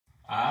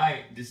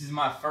This is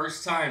my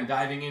first time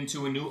diving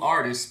into a new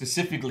artist,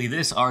 specifically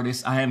this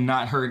artist. I have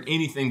not heard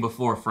anything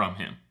before from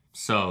him.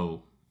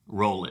 So,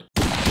 roll it.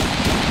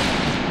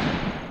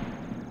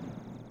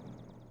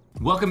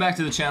 Welcome back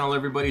to the channel,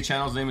 everybody.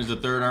 Channel's name is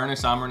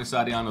TheThirdErnest. I'm Ernest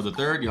Adiano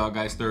III, y'all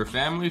guys' third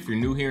family. If you're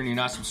new here and you're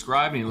not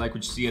subscribed and you like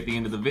what you see at the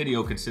end of the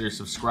video, consider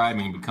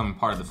subscribing and becoming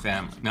part of the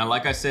family. Now,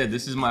 like I said,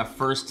 this is my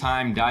first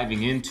time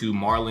diving into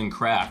Marlon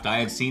Craft. I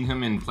had seen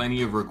him in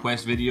plenty of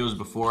request videos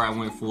before I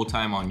went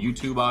full-time on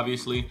YouTube,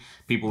 obviously.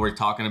 People were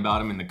talking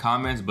about him in the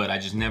comments, but I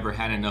just never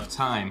had enough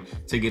time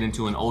to get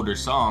into an older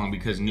song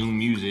because new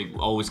music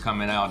always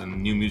coming out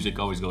and new music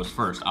always goes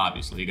first,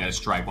 obviously. You gotta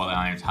strike while the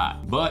iron's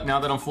hot. But now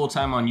that I'm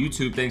full-time on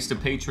YouTube, thanks to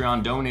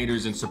Patreon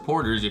donators and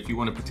supporters, if you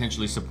want to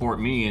potentially support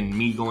me and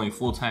me going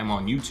full-time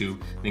on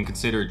YouTube, then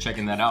consider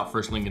checking that out.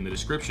 First link in the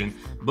description.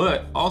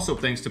 But also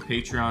thanks to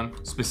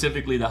Patreon,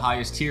 specifically the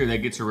highest tier that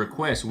gets a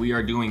request, we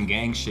are doing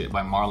Gang Shit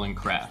by Marlon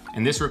Craft.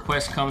 And this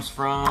request comes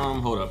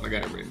from, hold up, I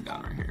got it written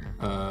down right here.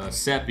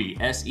 Seppy,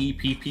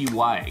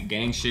 S-E-P-P-Y,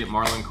 Gang Shit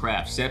Marlon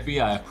Craft.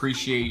 Seppy, I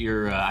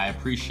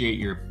appreciate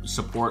your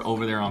support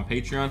over there on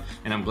Patreon,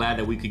 and I'm glad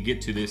that we could get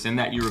to this and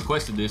that you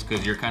requested this,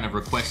 because you're kind of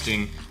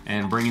requesting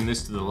and bringing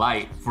this to the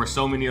light for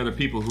so many other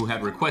people who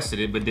had requested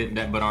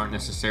it but aren't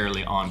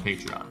necessarily on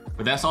Patreon.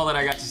 But that's all that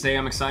I got to say.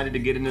 I'm excited to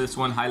get into this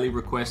one, highly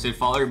requested.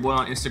 Follow your boy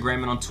on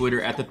Instagram and on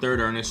Twitter at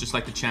TheThirdErnest, just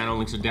like the channel.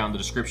 Links are down in the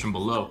description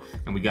below.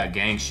 And we got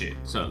Gang Shit.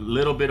 So a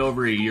little bit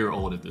over a year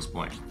old at this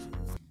point.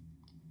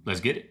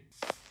 Let's get it.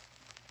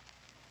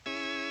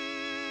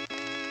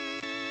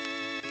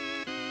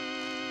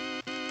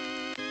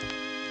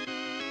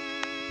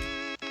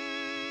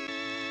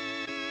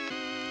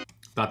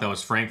 Thought that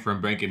was Frank from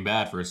Breaking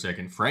Bad for a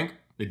second. Frank,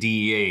 the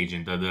DEA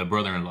agent, the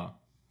brother-in-law.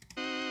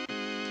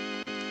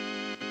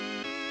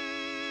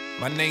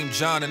 My name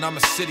John and I'm a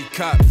city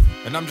cop,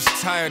 and I'm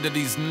just tired of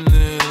these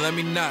let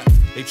me not.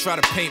 They try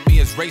to paint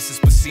me as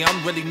racist, but see,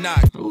 I'm really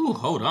not. Ooh,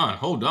 hold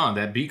on.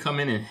 That beat come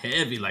in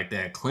heavy like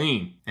that,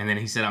 clean. And then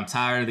he said, I'm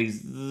tired of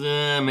these,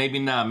 maybe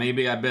not,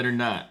 maybe I better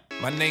not.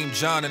 My name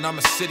John and I'm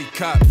a city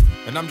cop,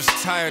 and I'm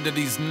just tired of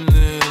these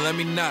let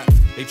me not.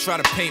 They try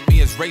to paint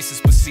me as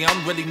racist, but see,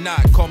 I'm really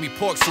not. Call me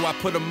pork, so I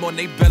put them on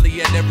they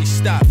belly at every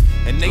stop.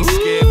 And they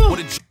scared, what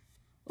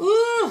a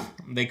Ooh.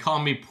 They call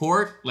me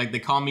pork, like they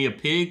call me a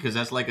pig, because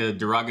that's like a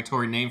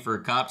derogatory name for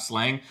a cop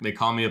slang. They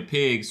call me a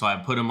pig, so I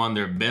put them on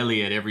their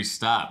belly at every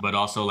stop. But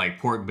also like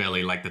pork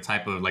belly, like the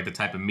type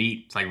of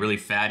meat. It's like really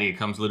fatty. It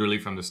comes literally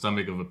from the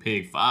stomach of a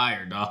pig.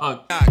 Fire,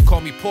 dog.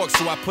 Call me pork,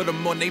 so I put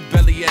them on they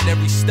belly at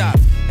every stop.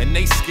 And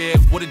they scared,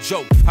 what a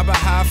joke. How about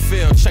how I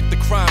feel? Check the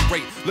crime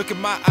rate. Look at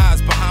my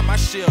eyes behind my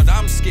shield.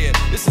 I'm scared.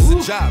 This is a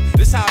job.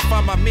 This how I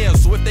find my meal.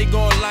 So if they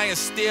go and lie and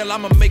steal,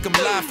 I'ma make them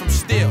lie from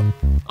steal.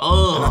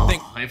 Oh,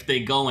 if they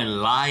go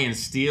and lie and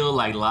steal,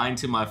 like lying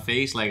to my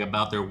face, like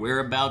about their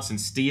whereabouts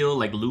and steal,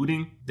 like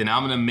looting, then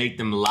I'm gonna make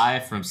them lie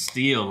from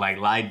steal, like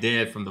lie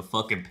dead from the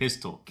fucking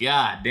pistol.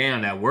 God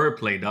damn, that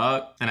wordplay,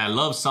 dog. And I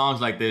love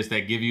songs like this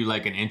that give you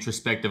like an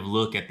introspective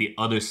look at the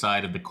other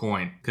side of the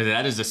coin, because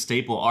that is a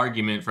staple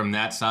argument from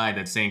that side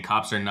that's saying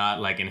cops are not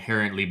like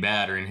inherently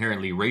bad or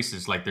inherently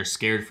racist, like they're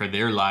scared for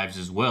their lives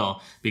as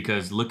well,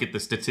 because look at the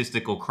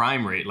statistical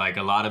crime rate. Like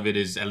a lot of it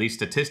is, at least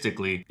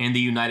statistically, in the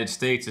United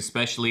States,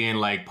 especially in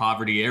like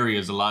poverty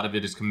areas, a lot of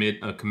it is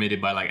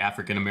committed by like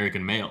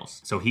African-American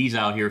males. So he's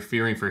out here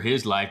fearing for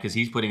his life because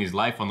he's putting his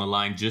life on the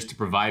line just to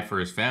provide for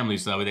his family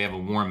so that they have a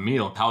warm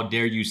meal. How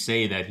dare you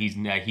say that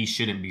he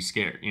shouldn't be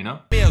scared, you know?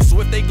 So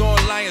if they go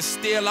and lie and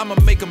steal, I'ma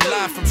make them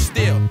lie from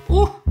steal.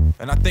 Ooh.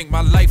 And I think my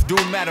life do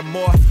matter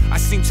more. I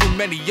seen too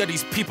many of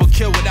these people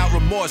kill without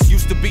remorse.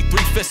 Used to be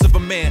 3/5 of a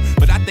man,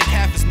 but I think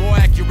half is more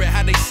accurate.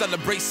 How they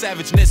celebrate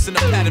savageness in a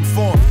pattern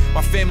form.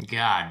 My family.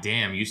 God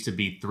damn, used to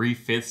be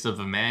 3/5 of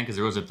a man, because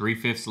there was a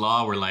 3/5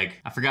 law where, like,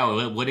 I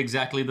forgot what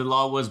exactly the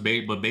law was,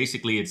 but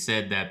basically it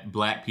said that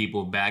black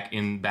people back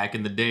in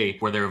the day,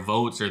 where their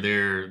votes or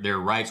their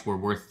rights were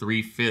worth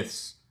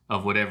 3/5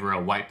 of whatever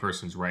a white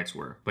person's rights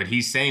were. But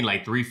he's saying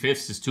like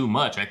 3/5 is too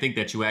much. I think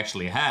that you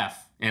actually half.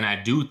 And I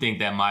do think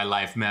that my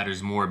life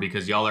matters more,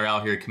 because y'all are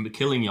out here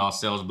killing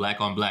yourselves,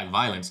 black on black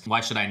violence. Why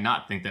should I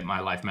not think that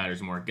my life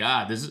matters more?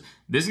 God, this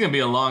is gonna be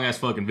a long ass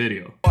fucking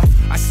video.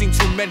 I seen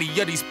too many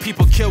of these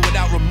people kill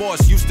without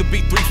remorse. Used to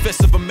be 3/5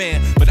 of a man,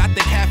 but I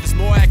think half is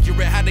more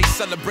accurate. How they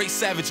celebrate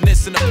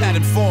savageness in a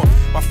pattern form.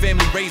 My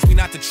family raised me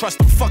not to trust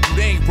them. Fuck you,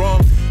 they ain't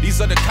wrong.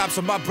 These other cops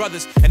are my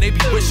brothers, and they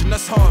be wishing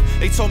us harm.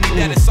 They told me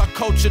that it's our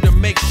culture to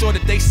make sure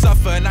that they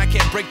suffer, and I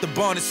can't break the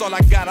bond. It's all I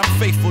got. I'm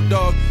faithful,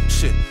 dog.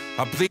 Shit.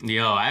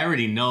 Yo, I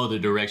already know the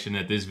direction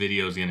that this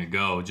video is gonna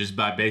go just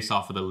based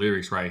off of the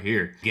lyrics right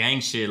here.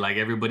 Gang shit, like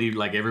everybody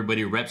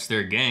reps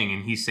their gang,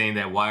 and he's saying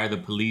that why are the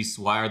police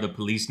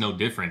no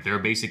different? They're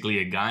basically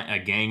a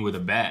gang with a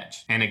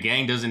badge. And a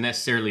gang doesn't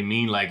necessarily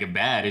mean like a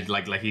bad. It's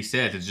like he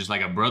says, it's just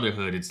like a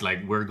brotherhood. It's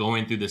like we're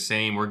going through the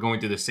same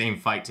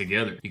fight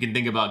together. You can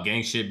think about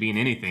gang shit being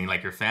anything.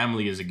 Like your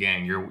family is a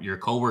gang, your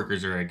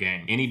coworkers are a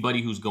gang.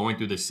 Anybody who's going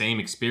through the same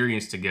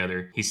experience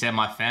together. He said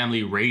my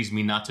family raised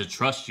me not to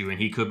trust you, and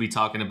he could be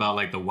talking about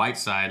like the white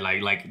side,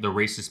 like the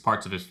racist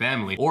parts of his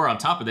family. Or on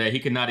top of that, he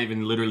could not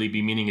even literally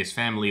be meaning his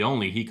family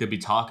only. He could be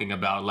talking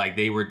about like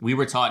we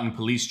were taught in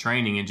police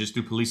training and just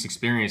through police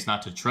experience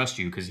not to trust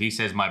you, because he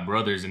says my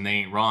brothers and they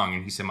ain't wrong,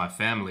 and he said my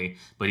family,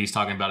 but he's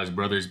talking about his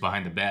brothers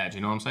behind the badge.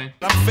 You know what I'm saying?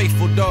 I'm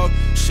faithful, dog.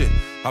 Shit,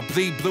 I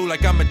bleed blue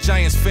like I'm a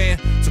Giants fan.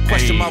 To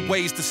question my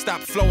ways to stop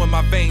flowing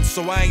my veins,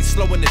 so I ain't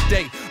slowing the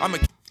day.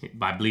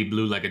 I bleed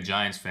blue like a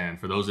Giants fan.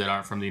 For those that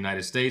aren't from the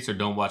United States or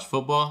don't watch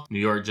football, New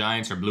York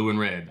Giants are blue and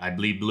red. I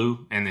bleed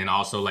blue, and then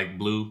also like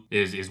blue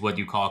is what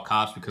you call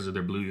cops because of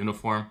their blue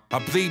uniform. I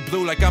bleed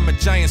blue like I'm a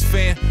Giants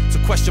fan. To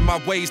question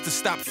my ways to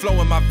stop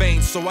flowing my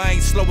veins, so I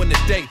ain't slowing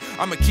the day.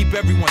 I'ma keep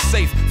everyone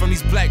safe from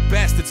these black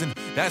bastards, and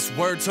that's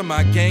word to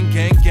my gang,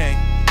 gang, gang.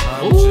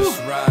 I'm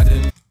just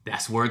riding.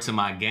 That's word to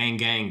my gang,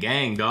 gang,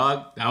 gang,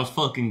 dog. That was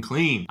fucking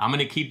clean. I'm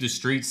gonna keep the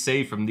streets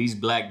safe from these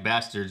black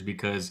bastards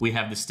because we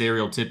have the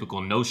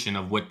stereotypical notion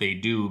of what they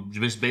do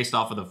just based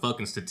off of the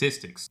fucking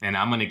statistics. And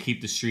I'm gonna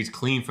keep the streets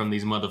clean from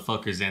these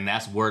motherfuckers, and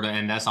that's word,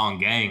 and that's on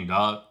gang,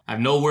 dog. I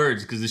have no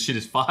words because this shit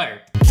is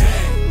fire.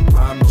 Gang,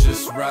 I'm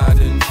just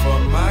riding for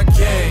my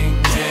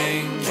gang,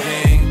 gang,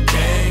 gang,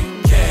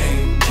 gang,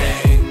 gang,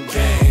 gang,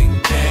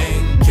 gang,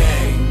 gang,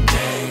 gang,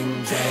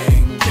 gang,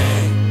 gang,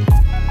 gang.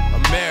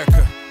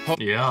 America.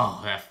 Yo,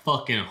 that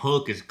fucking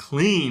hook is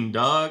clean,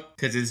 dog.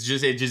 Cause it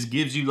just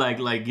gives you like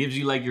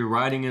you're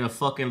riding in a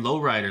fucking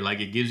lowrider.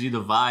 Like it gives you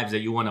the vibes that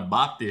you want to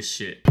bop this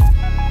shit.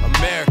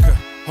 America,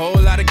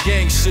 whole lot of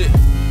gang shit.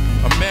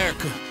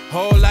 America,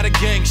 whole lot of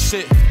gang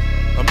shit.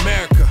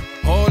 America,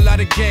 whole lot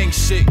of gang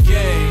shit.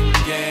 Gang,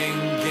 gang,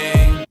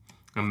 gang.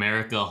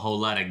 America, a whole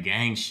lot of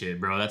gang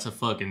shit, bro. That's a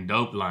fucking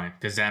dope line.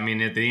 Cause I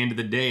mean, at the end of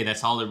the day,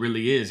 that's all it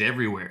really is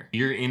everywhere.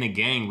 You're in a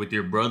gang with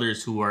your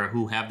brothers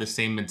who have the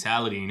same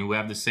mentality and who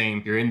have the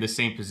same, you're in the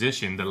same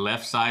position. The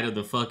left side of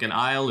the fucking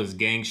aisle is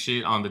gang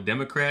shit on the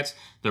Democrats.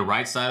 The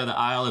right side of the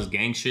aisle is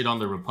gang shit on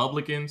the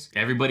Republicans.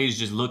 Everybody's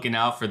just looking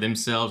out for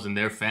themselves and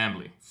their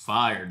family.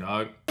 Fire,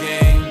 dog.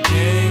 Gang,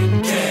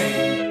 gang,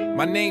 gang.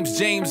 My name's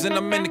James and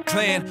I'm in the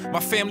clan. My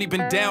family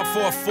been down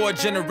for a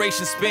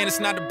 4-generation span. It's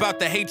not about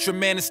the hatred,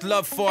 man, it's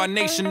love for our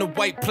nation, the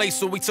white place.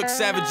 So we took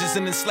savages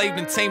and enslaved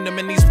and tamed them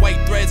in these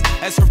white threads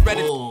as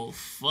hereditary. Oh,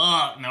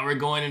 fuck. Now we're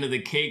going into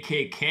the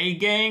KKK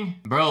gang?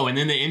 Bro, and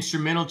then the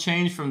instrumental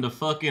changed from the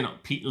fucking,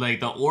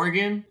 like the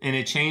organ, and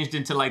it changed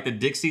into like the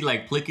Dixie,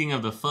 like plicking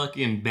of the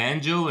fucking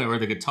banjo or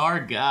the guitar.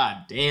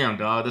 God damn,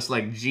 dog. That's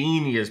like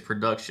genius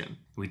production.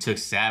 We took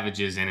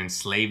savages and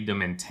enslaved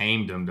them and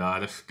tamed them,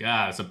 dog.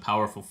 God, that's a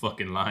powerful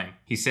fucking line.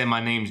 He said,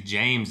 my name's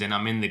James and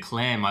I'm in the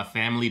clan. My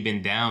family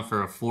been down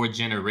for a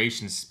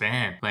 4-generation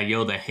span. Like,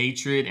 yo, the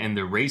hatred and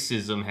the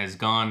racism has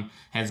gone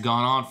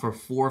on for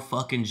 4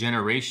 fucking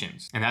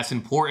generations. And that's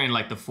important,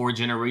 like the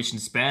 4-generation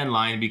span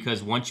line,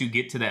 because once you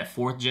get to that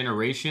 4th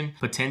generation,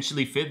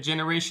 potentially 5th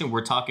generation,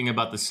 we're talking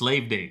about the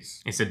slave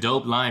days. It's a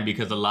dope line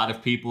because a lot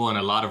of people and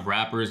a lot of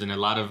rappers and a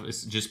lot of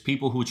just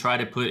people who try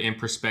to put in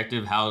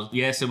perspective how,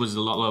 yes, it was a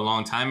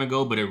long time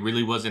ago, but it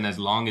really wasn't as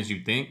long as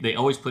you think. They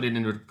always put it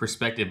into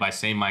perspective by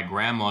saying my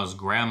grandma's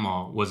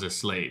grandma was a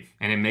slave.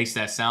 And it makes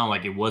that sound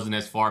like it wasn't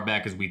as far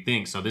back as we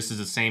think. So this is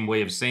the same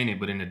way of saying it,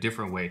 but in a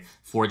different way.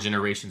 4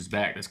 generations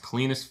back. That's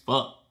clean as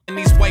fuck. And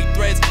these white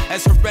threads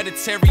as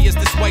hereditary as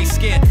this white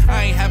skin.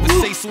 I ain't have a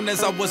say soon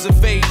as I was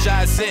of age,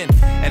 I was in.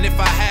 And if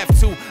I have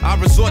to, I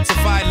resort to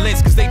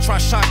violence, cause they try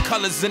to shine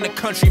colors in a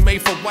country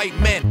made for white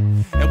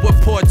men. And we're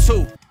poor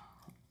too.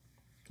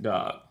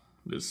 Dog,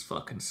 this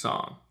fucking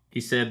song. He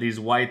said these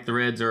white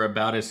threads are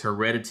about as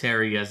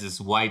hereditary as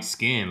this white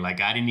skin. Like,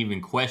 I didn't even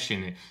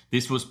question it.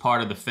 This was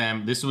part of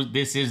the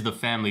this is the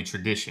family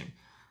tradition.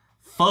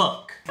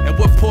 Fuck. And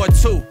we're poor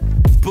too.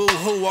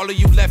 Boo-hoo, all of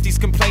you lefties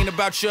complain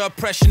about your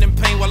oppression and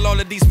pain, while all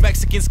of these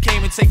Mexicans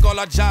came and take all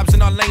our jobs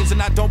and our lanes. And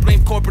I don't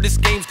blame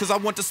corporatist games, cause I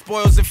want the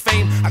spoils and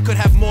fame. I could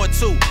have more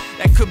too,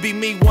 that could be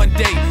me one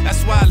day.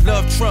 That's why I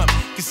love Trump,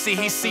 cause see,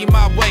 he see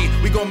my way.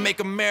 We gon'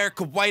 make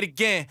America white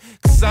again.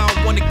 Cause I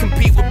don't wanna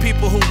compete with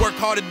people who work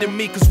harder than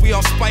me, cause we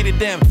all spited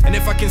them. And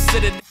if I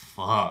consider...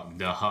 Fuck,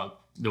 dog.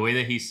 The way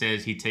that he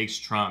says he takes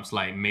Trump's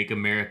like make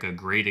America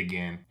great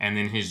again, and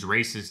then his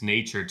racist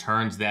nature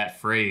turns that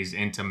phrase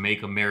into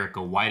make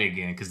America white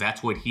again, because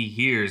that's what he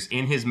hears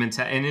in his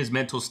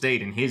mental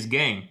state, in his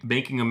gang.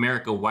 Making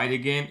America white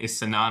again is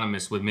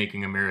synonymous with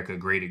making America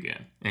great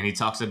again. And he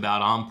talks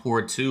about I'm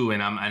poor too,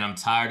 and I'm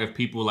tired of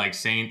people like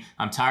saying,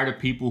 I'm tired of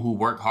people who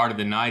work harder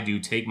than I do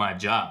take my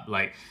job.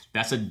 Like,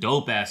 that's a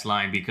dope ass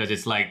line, because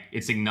it's like,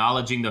 it's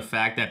acknowledging the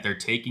fact that they're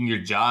taking your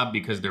job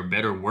because they're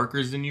better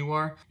workers than you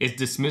are. It's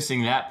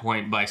dismissing that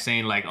point by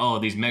saying like, oh,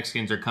 these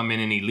Mexicans are coming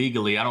in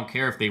illegally. I don't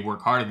care if they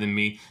work harder than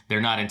me. They're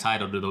not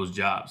entitled to those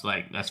jobs.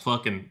 Like, that's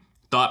fucking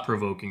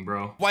thought-provoking,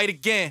 bro. White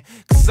again,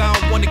 cause I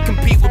don't wanna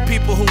compete with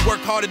people who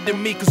work harder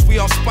than me, cause we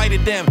all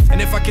spited them.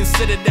 And if I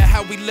consider that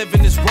how we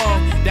living is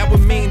wrong, that would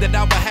mean that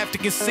I would have to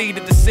concede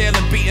that the sale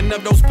and beating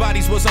of those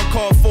bodies was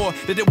uncalled for,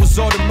 that it was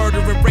all the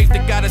murder and rape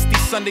that got us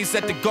these Sundays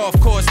at the golf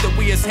course, that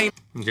we as hate.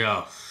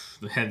 Yo,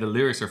 The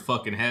lyrics are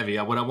fucking heavy.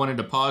 What I wanted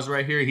to pause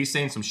right here, he's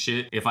saying some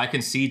shit. If I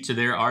concede to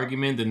their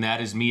argument, then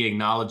that is me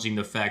acknowledging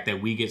the fact that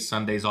we get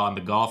Sundays on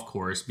the golf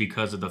course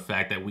because of the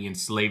fact that we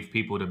enslaved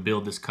people to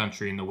build this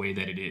country in the way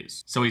that it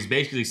is. So he's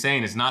basically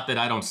saying it's not that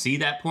I don't see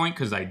that point,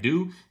 because I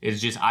do.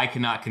 It's just I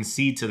cannot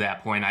concede to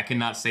that point. I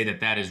cannot say that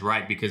that is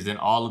right, because then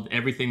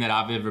everything that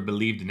I've ever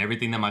believed in,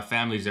 everything that my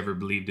family's ever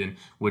believed in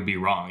would be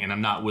wrong. And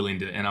I'm not willing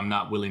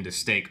to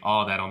stake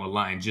all that on the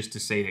line just to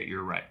say that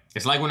you're right.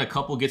 It's like when a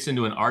couple gets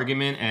into an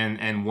argument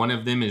and one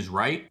of them is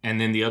right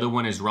and then the other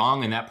one is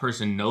wrong, and that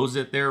person knows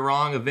that they're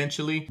wrong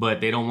eventually,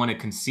 but they don't want to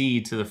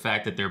concede to the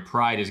fact that their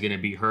pride is going to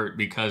be hurt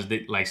because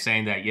they, like,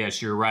 saying that,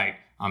 yes, you're right,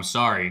 I'm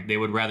sorry. They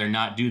would rather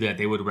not do that.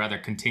 They would rather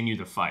continue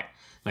to fight.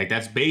 Like,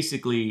 that's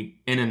basically,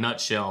 in a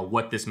nutshell,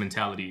 what this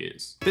mentality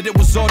is. That it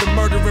was all the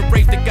murder and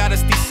rape that got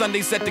us these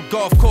Sundays at the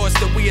golf course.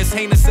 That we as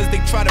heinous as they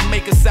try to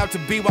make us out to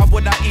be. Why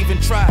would I even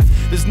try?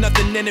 There's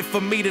nothing in it for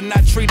me to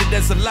not treat it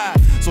as a lie.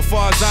 So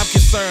far as I'm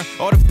concerned,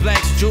 all the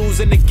blacks, Jews,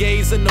 and the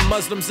gays, and the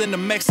Muslims, and the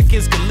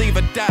Mexicans can leave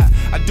or die.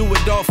 I do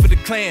it all for the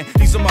clan.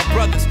 These are my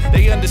brothers.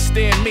 They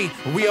understand me.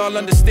 We all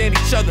understand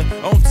each other.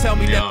 Don't tell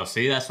me that. Yo,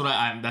 see, that's what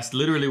that's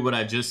literally what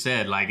I just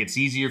said. Like, it's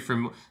easier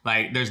for,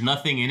 like, there's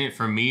nothing in it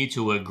for me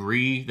to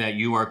agree that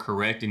you are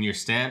correct in your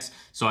stance,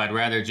 so I'd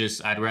rather just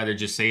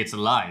say it's a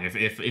lie.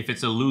 If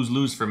it's a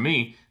lose-lose for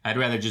me, I'd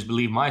rather just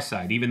believe my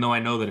side, even though I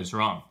know that it's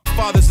wrong.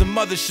 Fathers and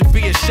mothers should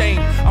be ashamed.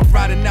 I'm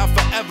riding out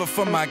forever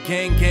for my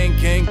gang, gang,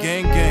 gang,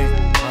 gang,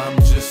 gang. I'm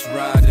just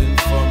riding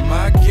for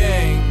my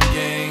gang,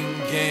 gang,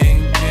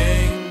 gang,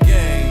 gang,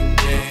 gang,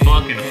 gang.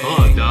 Fucking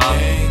hook, dog.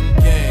 Gang,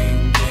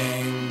 gang,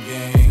 gang,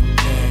 gang,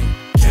 gang,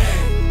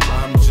 gang.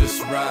 I'm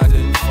just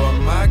riding for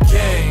my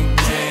gang,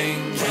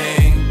 gang,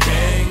 gang,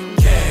 gang,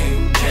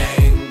 gang,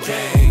 gang,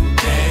 gang,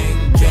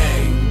 gang,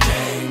 gang,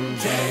 gang,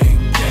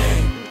 gang,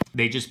 gang.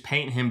 They just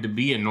paint him to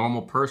be a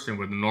normal person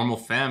with a normal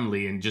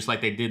family, and just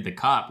like they did the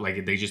cop,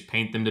 like they just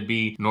paint them to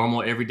be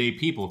normal everyday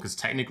people, because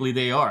technically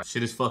they are.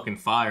 Shit is fucking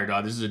fire,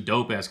 dog. This is a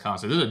dope ass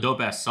concept. This is a dope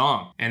ass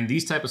song. And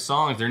these type of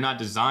songs, they're not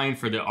designed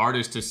for the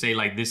artist to say,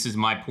 like, this is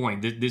my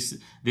point. This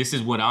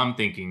is what I'm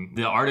thinking.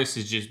 The artist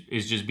is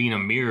just being a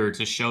mirror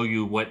to show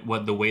you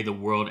what the way the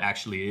world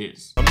actually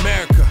is.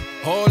 America,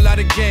 whole lot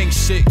of gang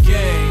shit.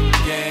 Gang,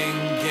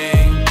 gang,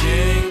 gang,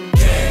 gang,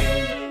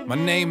 gang. My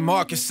name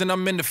Marcus and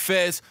I'm in the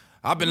feds.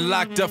 I've been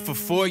locked up for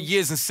 4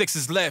 years and 6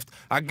 is left.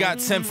 I got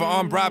 10 for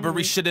armed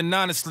robbery, shit, and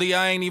honestly,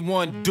 I ain't even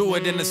want to do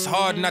it. And it's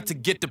hard not to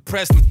get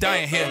depressed. I'm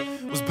dying here.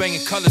 Was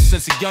banging colors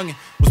since a youngin'.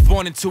 Was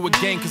born into a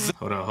gang cause...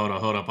 Hold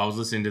up. I was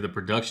listening to the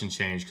production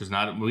change, because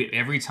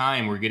every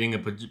time we're getting a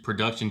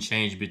production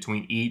change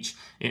between each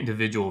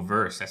individual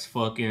verse. That's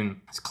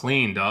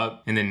clean, dog.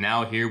 And then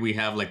now here we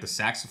have like the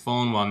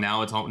saxophone, while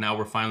now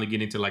we're finally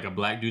getting to like a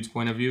black dude's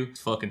point of view.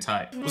 It's fucking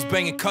tight. Was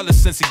banging colors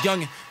since a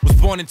youngin'. Was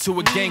born into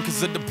a gang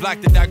cause of the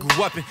block that I grew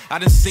up in. I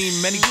done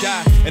seen many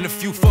die and a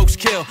few folks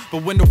kill,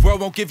 but when the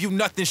world won't give you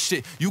nothing,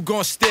 shit, you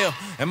gon' steal.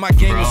 And my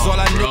gang was all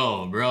I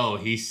knew. Bro,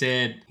 he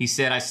said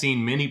I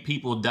seen many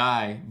people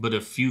die, but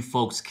a few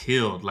folks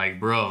killed.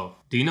 Like, bro,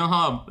 do you know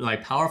how,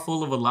 like,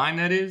 powerful of a line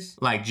that is?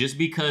 Like, just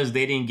because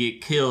they didn't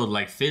get killed,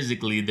 like,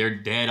 physically, they're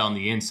dead on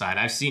the inside.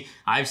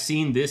 I've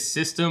seen this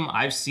system.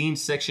 I've seen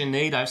Section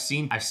 8. I've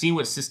seen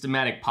what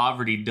systematic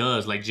poverty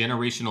does, like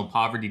generational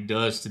poverty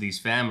does to these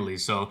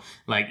families. So,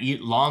 like,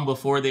 long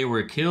before they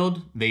were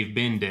killed, they've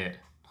been dead.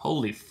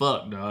 Holy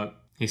fuck, dog.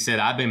 He said,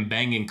 I've been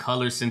banging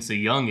colors since a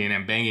youngin',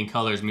 and banging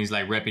colors means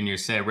like repping your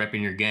set,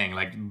 repping your gang,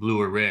 like blue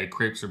or red,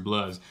 Crips or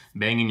Bloods.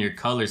 Banging your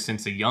colors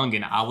since a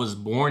youngin'. I was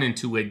born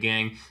into a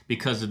gang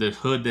because of the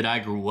hood that I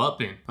grew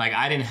up in. Like,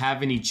 I didn't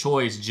have any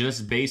choice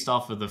just based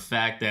off of the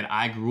fact that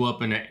I grew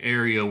up in an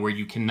area where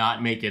you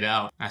cannot make it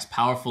out. That's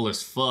powerful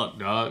as fuck,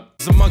 dog.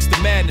 Amongst the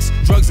madness,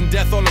 drugs and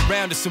death all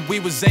around us, and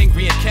we was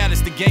angry and callous.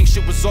 The gang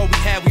shit was all we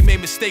had. We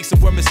made mistakes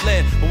and were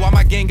misled. But while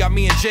my gang got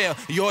me in jail,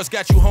 yours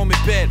got you home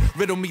in bed.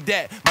 Riddle me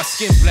that. My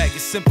skin black,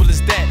 as simple as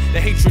that. The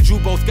hatred you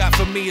both got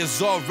for me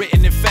is all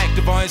written in fact.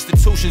 Of our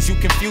institutions, you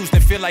confused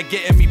and feel like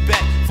getting me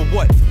back. For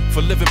what?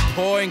 For living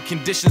poor in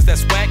conditions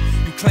that's whack?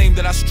 You claim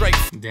that I strike.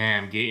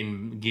 Damn,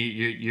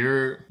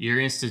 your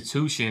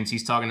institutions,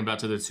 he's talking about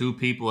to the two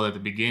people at the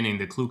beginning,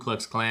 the Ku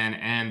Klux Klan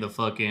and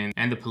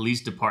the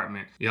police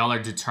department. Y'all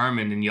are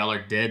determined and y'all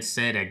are dead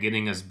set at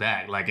getting us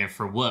back. Like, and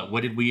for what?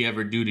 What did we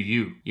ever do to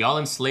you? Y'all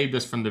enslaved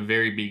us from the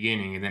very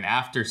beginning, and then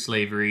after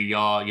slavery,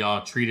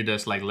 y'all treated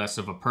us like less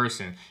of a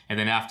person. And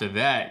then after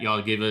that,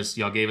 y'all gave us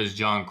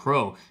John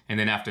Crow. And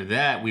then after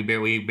that, we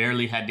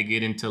barely had to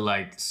get into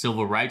like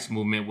civil rights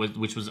movement,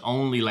 which was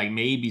only like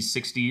maybe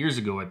 60 years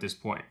ago at this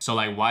point. So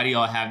like, why do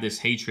y'all have this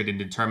hatred and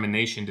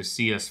determination to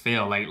see us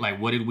fail? Like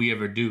what did we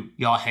ever do?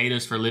 Y'all hate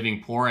us for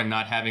living poor and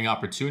not having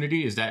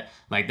opportunity? Is that,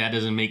 like, that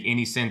doesn't make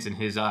any sense in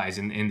his eyes,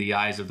 in the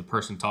eyes of the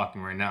person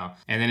talking right now.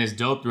 And then it's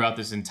dope throughout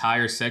this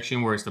entire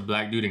section where it's the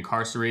black dude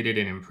incarcerated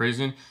and in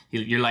prison.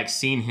 You're like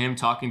seeing him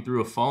talking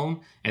through a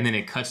phone, and then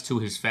it cuts to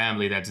his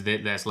family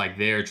that's like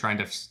there trying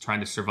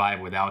to survive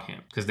without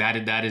him, because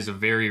that is a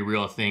very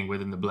real thing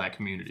within the black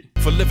community.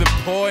 For living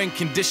poor in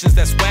conditions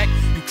that's whack,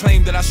 you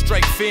claim that I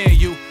strike fear in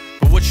you.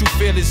 But what you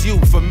feel is you.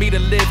 For me to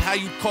live how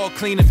you call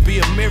clean and be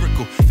a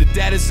miracle. The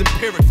data's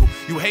empirical.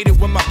 You hate it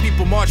when my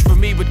people march for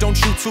me, but don't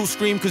you too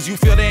scream cause you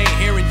feel they ain't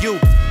hearing you.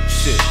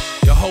 Shit,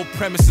 your whole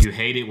premise is you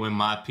hate it when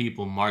my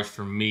people march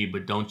for me,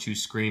 but don't you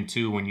scream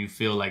too when you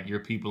feel like your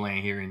people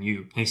ain't hearing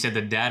you. He said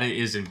the data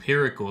is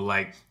empirical.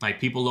 Like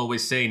people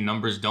always say,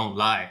 numbers don't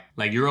lie.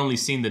 Like you're only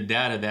seeing the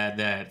data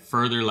that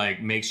further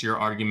like makes your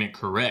argument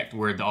correct,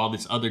 where all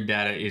this other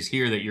data is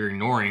here that you're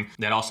ignoring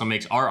that also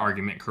makes our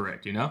argument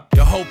correct, you know?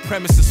 Your whole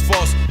premise is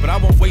false, but I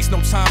won't waste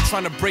no time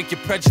trying to break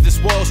your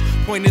prejudice walls.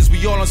 Point is,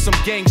 we all on some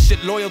gang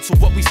shit, loyal to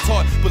what we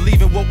taught,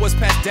 believing what was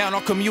passed down,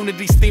 our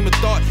community's theme of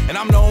thought, and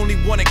I'm the only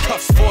one that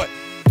cuffs for it.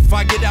 If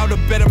I get out a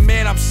better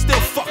man, I'm still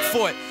fucked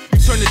for it. You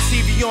turn the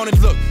TV on and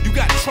look, you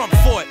got Trump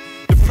for it.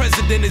 The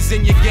president is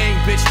in your gang,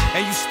 bitch,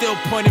 and you still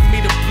pointing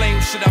me to blame.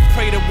 Should I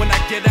pray that when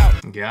I get out?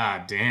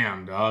 God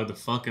damn, dog. The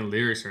fucking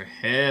lyrics are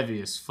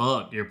heavy as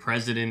fuck. Your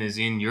president is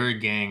in your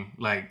gang.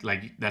 Like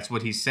that's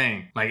what he's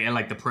saying.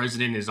 Like the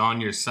president is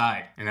on your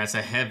side. And that's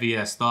a heavy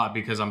ass thought,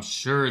 because I'm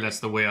sure that's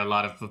the way a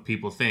lot of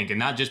people think. And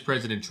not just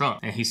President Trump.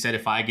 And he said,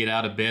 if I get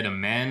out of bed a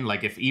man,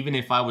 like even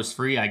if I was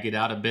free, I get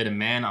out of bed a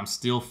man, I'm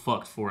still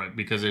fucked for it,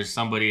 because there's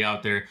somebody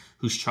out there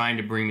who's trying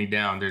to bring me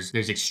down. There's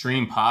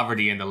extreme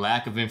poverty, and the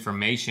lack of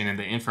information and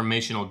the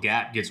informational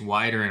gap gets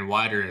wider and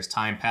wider as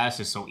time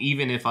passes. So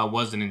even if I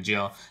wasn't in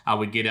jail, I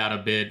would get out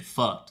of bed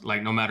fucked,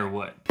 like no matter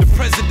what. The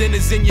president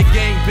is in your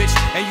gang, bitch,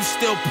 and you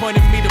still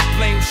pointing me to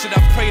blame. Should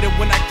I pray that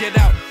when I get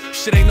out?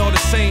 Shit ain't all the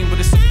same, but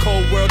it's a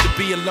cold world to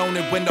be alone,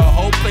 and when the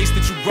whole place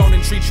that you grown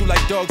and treat you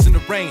like dogs in the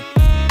rain.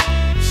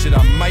 Shit,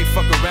 I might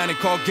fuck around and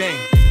call gang.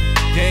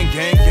 Gang,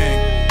 gang,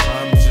 gang.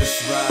 I'm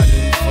just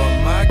riding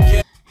for my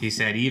gang. He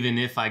said, even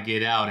if I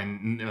get out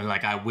and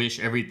like I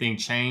wish everything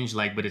changed,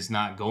 like, but it's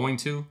not going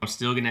to, I'm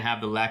still gonna have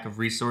the lack of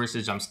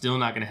resources. I'm still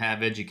not gonna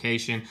have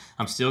education.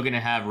 I'm still gonna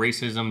have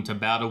racism to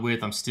battle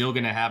with. I'm still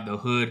gonna have the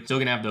hood,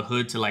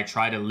 to like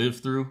try to live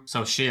through.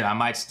 So shit, I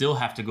might still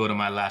have to go to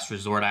my last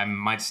resort. I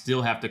might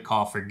still have to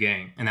call for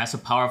gang. And that's a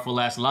powerful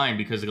last line,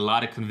 because a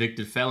lot of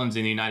convicted felons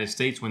in the United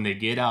States, when they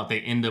get out,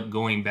 they end up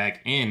going back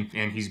in.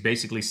 And he's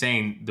basically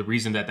saying the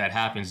reason that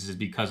happens is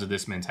because of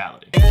this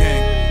mentality.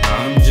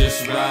 I'm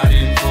just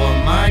riding for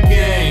my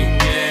gang,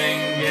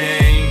 gang,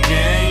 gang,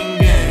 gang,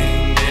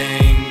 gang,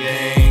 gang,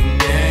 gang,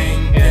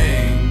 gang,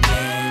 gang,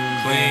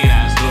 gang. Clean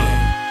as hood.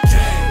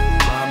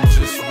 I'm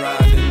just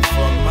riding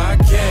for my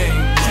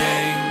gang,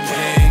 gang,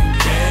 gang,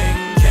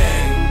 gang,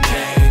 gang,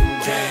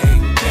 gang,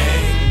 gang,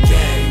 gang,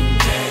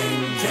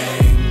 gang,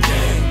 gang,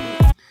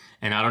 gang.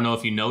 And I don't know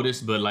if you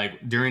noticed, but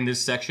like during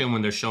this section,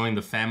 when they're showing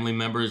the family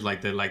members,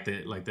 like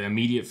the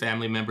immediate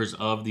family members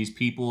of these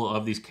people,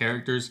 of these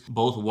characters,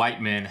 both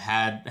white men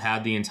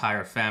had the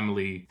entire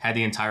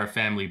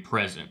family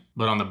present.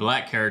 But on the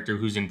black character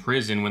who's in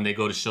prison, when they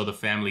go to show the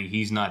family,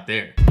 he's not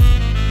there.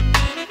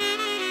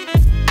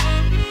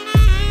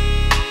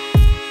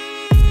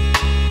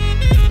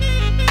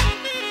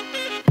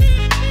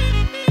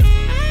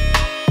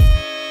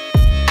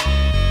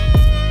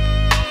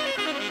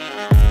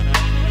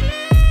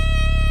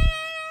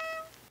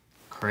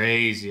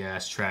 Crazy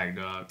ass track,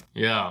 dog.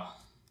 Yo,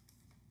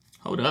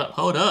 hold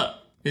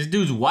up. This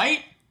dude's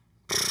white?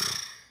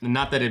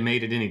 Not that it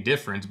made it any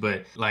difference,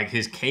 but like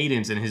his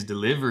cadence and his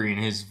delivery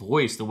and his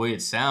voice, the way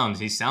it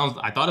sounds,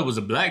 I thought it was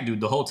a black dude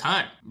the whole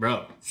time.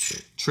 Bro,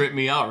 tripped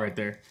me out right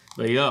there.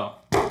 But yo,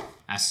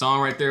 that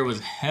song right there was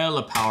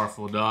hella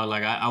powerful, dog.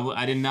 Like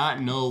I did not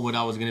know what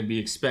I was gonna be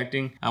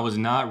expecting. I was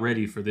not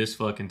ready for this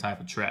fucking type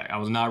of track. I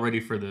was not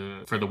ready for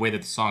the way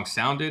that the song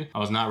sounded. I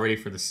was not ready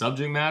for the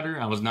subject matter.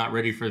 I was not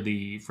ready for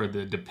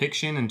the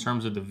depiction in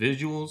terms of the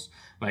visuals.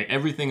 Like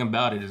everything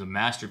about it is a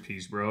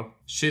masterpiece, bro.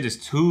 Shit is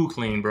too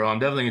clean, bro. I'm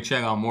definitely gonna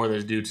check out more of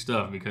this dude's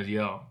stuff, because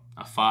yo,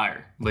 a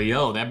fire. But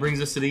yo, that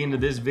brings us to the end of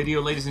this video,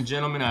 ladies and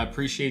gentlemen. I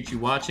appreciate you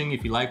watching.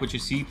 If you like what you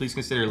see, please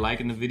consider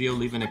liking the video,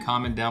 leaving a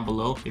comment down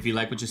below. If you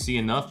like what you see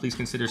enough, please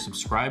consider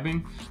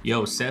subscribing.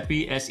 Yo,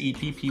 Seppy,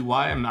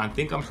 S-E-P-P-Y, I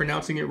think I'm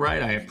pronouncing it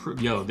right. I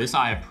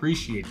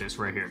appreciate this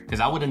right here, because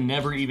I would have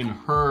never even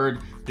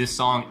heard this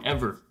song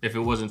ever if it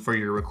wasn't for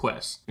your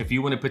requests. If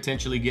you want to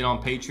potentially get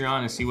on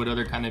Patreon and see what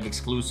other kind of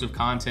exclusive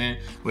content,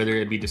 whether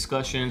it be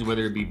discussions,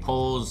 whether it be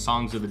polls,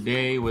 songs of the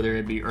day, whether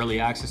it be early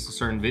access to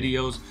certain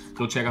videos,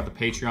 go check out the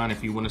Patreon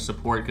if you want to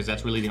support, because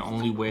that's really the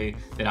only way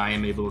that I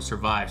am able to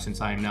survive. Since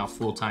I am now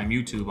full-time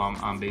YouTube,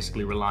 I'm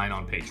basically relying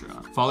on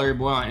Patreon. Follow your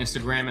boy on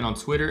Instagram and on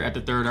Twitter at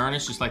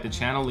TheThirdErnest, just like the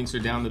channel. Links are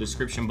down in the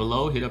description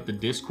below. Hit up the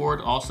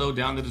Discord, also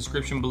down in the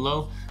description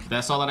below.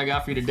 That's all that I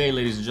got for you today,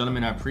 ladies and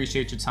gentlemen. I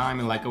appreciate your time,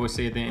 and like I always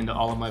say at the end of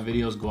all of my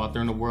videos, go out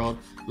there in the world,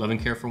 love and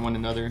care for one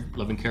another,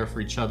 love and care for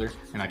each other,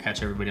 and I'll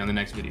catch everybody on the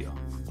next video.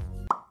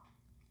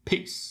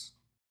 Peace.